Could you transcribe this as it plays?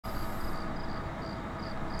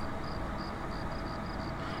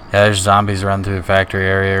Yeah, there's zombies running through the factory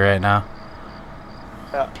area right now.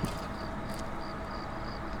 Yeah.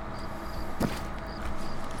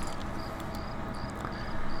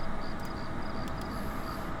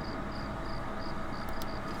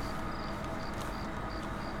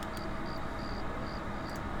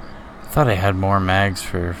 I thought I had more mags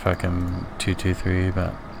for fucking 223,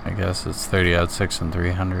 but I guess it's 30-06 and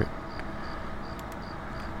 300.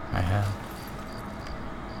 I have.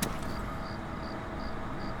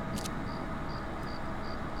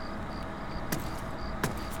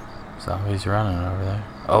 Zombies running over there.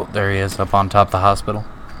 Oh, there he is, up on top of the hospital.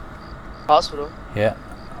 Hospital? Yeah.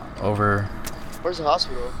 Over. Where's the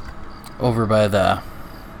hospital? Over by the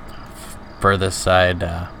furthest side.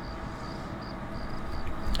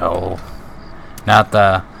 Oh. Not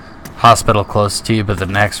the hospital close to you, but the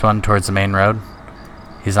next one towards the main road.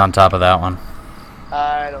 He's on top of that one.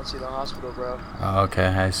 I don't see the hospital, bro. Oh, okay,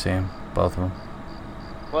 I see him. Both of them.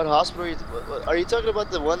 What hospital are you talking about?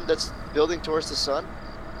 The one that's building towards the sun?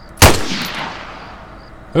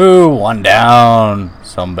 Ooh, one down.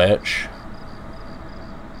 Some bitch.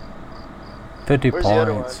 50 Where's points. the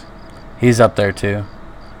other one? He's up there too.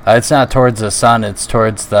 It's not towards the sun, it's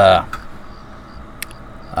towards the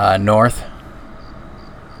north.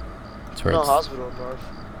 No hospital north.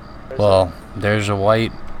 Well, there's a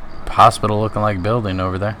white hospital looking like building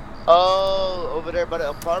over there. Oh, over there by the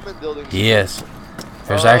apartment building. Yes.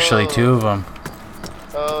 There's actually two of them.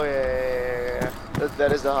 Oh, yeah.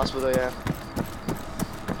 That is the hospital, yeah.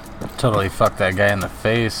 Totally fucked that guy in the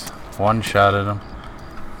face. One shot at him.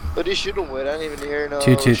 What did you shoot him with? I didn't even hear no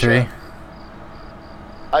 223.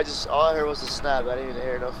 all I heard was a snap. I didn't even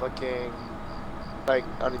hear no fucking, like,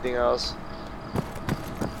 anything else.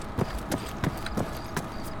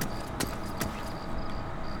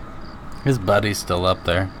 His buddy's still up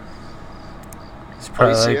there. He's Oh,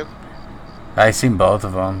 probably you see like, him? I seen both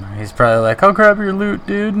of them. He's probably like, I'll grab your loot,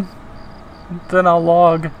 dude. Then I'll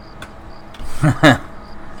log. I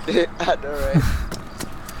know, right?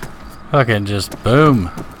 Fucking just boom.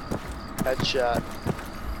 Headshot.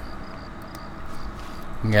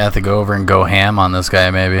 I'm gonna have to go over and go ham on this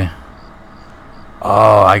guy, maybe.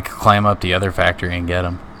 Oh, I could climb up the other factory and get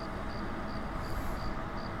him.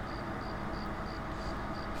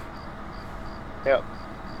 Yep.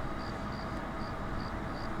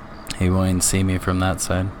 He won't even see me from that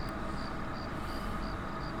side.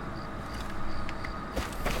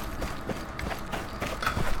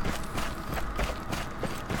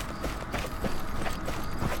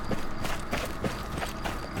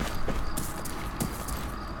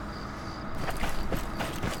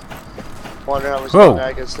 Wonder how much longer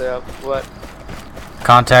I can stay up. What?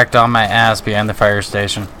 Contact on my ass behind the fire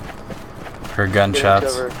station. Heard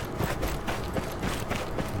gunshots.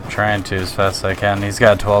 I'm trying to as fast as I can. He's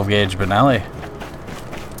got a 12 gauge Benelli.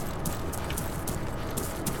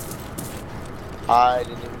 I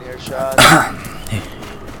didn't even hear shots.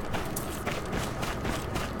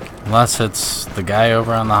 Unless it's the guy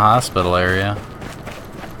over on the hospital area.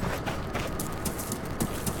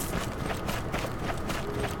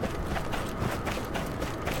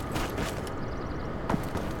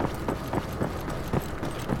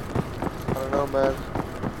 I don't know, man.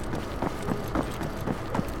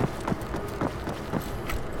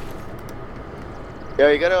 Yo,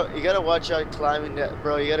 you gotta watch out climbing that,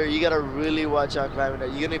 bro. You gotta really watch out climbing that.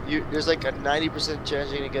 There's like a 90% chance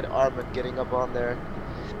you're gonna get armored getting up on there.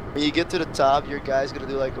 When you get to the top, your guy's gonna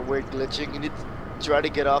do like a weird glitching. You need to try to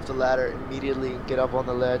get off the ladder immediately and get up on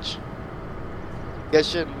the ledge. That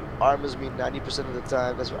shit armors me 90% of the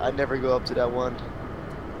time. That's why I never go up to that one.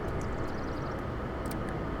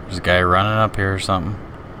 There's a guy running up here or something.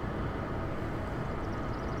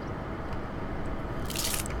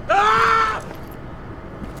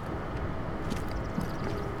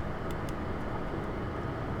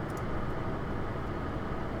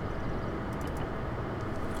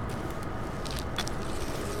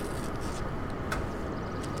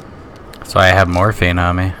 So I have morphine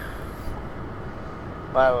on me.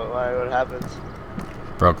 Why? What happened?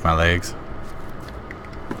 Broke my legs.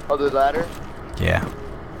 Oh, the ladder? Yeah.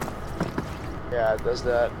 Yeah, it does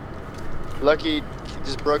that. Lucky you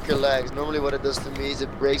just broke your legs. Normally what it does to me is it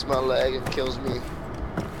breaks my leg and kills me.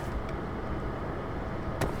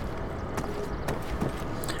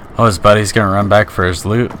 Oh, his buddy's gonna run back for his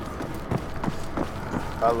loot.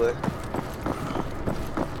 Probably.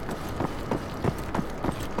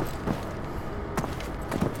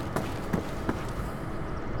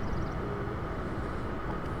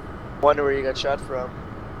 Wonder where you got shot from.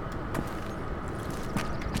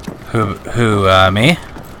 Who, me?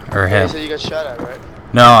 Or Yeah, him? you said you got shot at, right?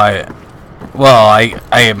 No, Well,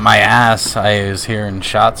 my ass, I was hearing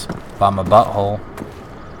shots by my butthole.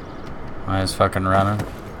 I was fucking running.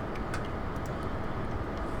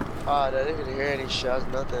 Oh, I didn't even hear any shots,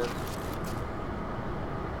 nothing.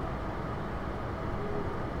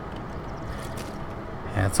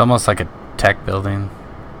 Yeah, it's almost like a tech building,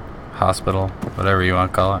 hospital, whatever you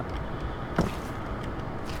want to call it.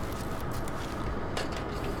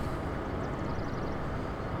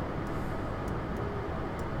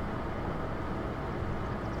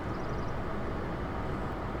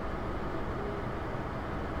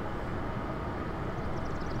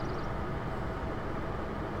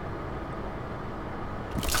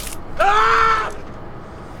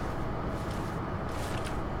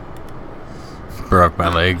 Broke my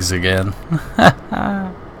legs again.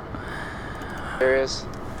 Serious?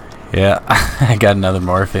 Yeah, I got another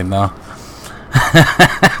morphine though.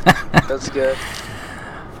 That's good.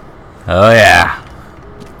 Oh yeah.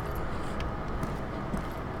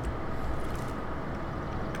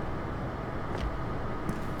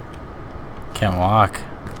 Can't walk.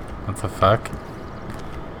 What the fuck?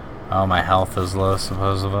 Oh, my health is low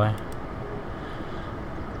supposedly.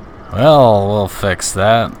 Well, we'll fix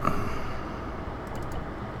that.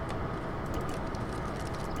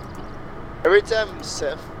 Every time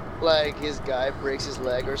Seth, like, his guy breaks his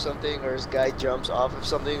leg or something, or his guy jumps off of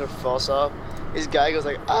something or falls off, his guy goes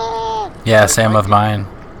like, ah! Yeah, like, same with mine.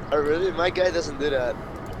 Oh, really? My guy doesn't do that.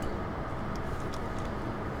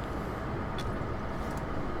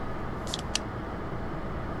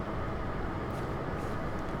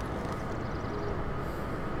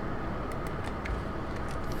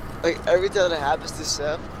 Like, every time that happens to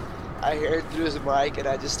Seth, I hear it through his mic and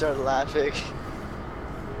I just start laughing.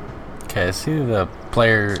 Okay, I see the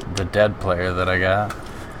player, the dead player that I got.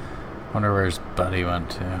 Wonder where his buddy went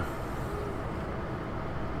to.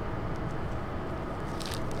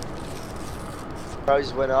 Probably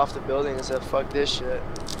just went off the building and said, fuck this shit.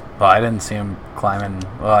 Well, I didn't see him climbing.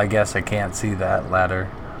 Well, I guess I can't see that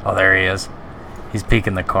ladder. Oh, there he is. He's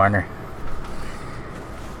peeking the corner.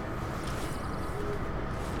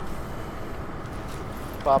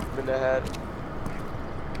 Pop him in the head.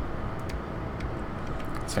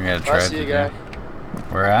 So I'm gonna try I see to a guy. do.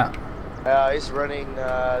 Where at? He's running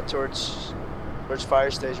towards fire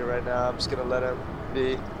station right now. I'm just gonna let him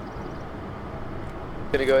be.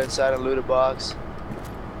 Gonna go inside and loot a box.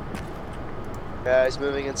 Yeah, he's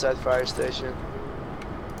moving inside fire station.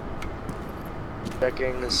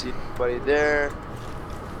 Checking to see anybody there.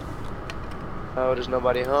 Oh, there's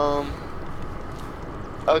nobody home.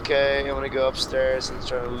 Okay, I'm gonna go upstairs and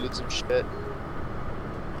try to loot some shit.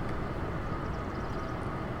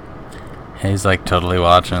 He's like totally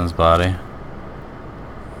watching his body.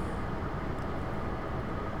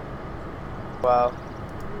 Wow.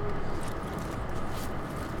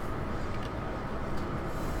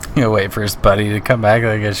 You wait for his buddy to come back.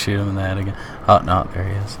 I guess shoot him in the head again. Oh no, there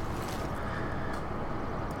he is.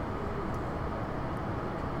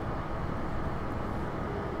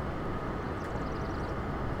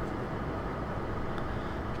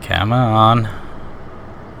 Come on.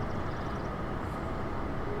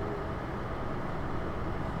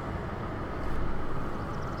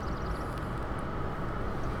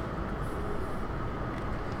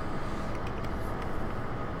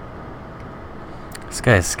 This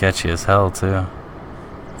guy's sketchy as hell too.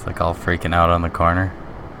 It's like all freaking out on the corner.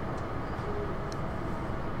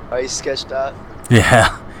 Oh, he's sketched out.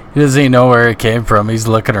 Yeah, he doesn't even know where it came from. He's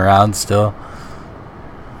looking around still.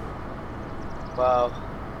 Wow.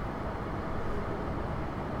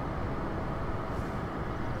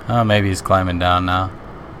 Oh, maybe he's climbing down now.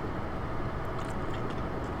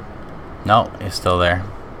 No, he's still there.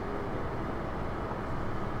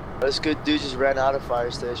 This good dude just ran out of fire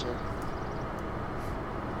station.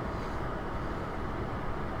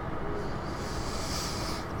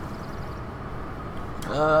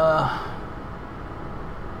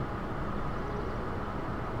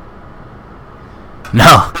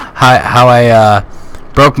 No, how I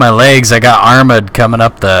broke my legs. I got armored coming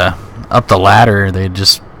up the ladder. They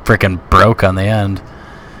just freaking broke on the end.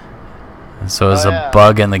 And so it was a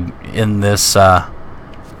bug in this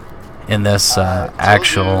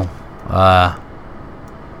actual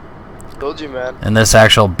Told you, man. in this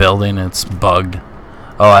actual building. It's bugged.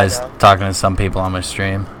 Oh, I was talking to some people on my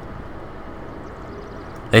stream.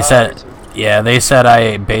 They said, yeah, they said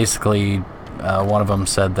I basically, one of them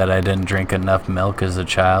said that I didn't drink enough milk as a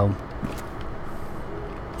child.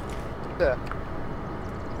 Yeah.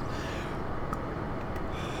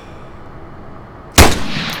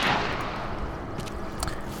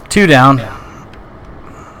 Two down.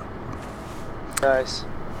 Nice.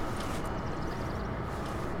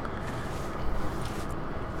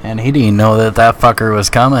 And he didn't know that fucker was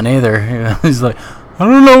coming either. He's like, I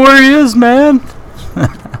don't know where he is, man.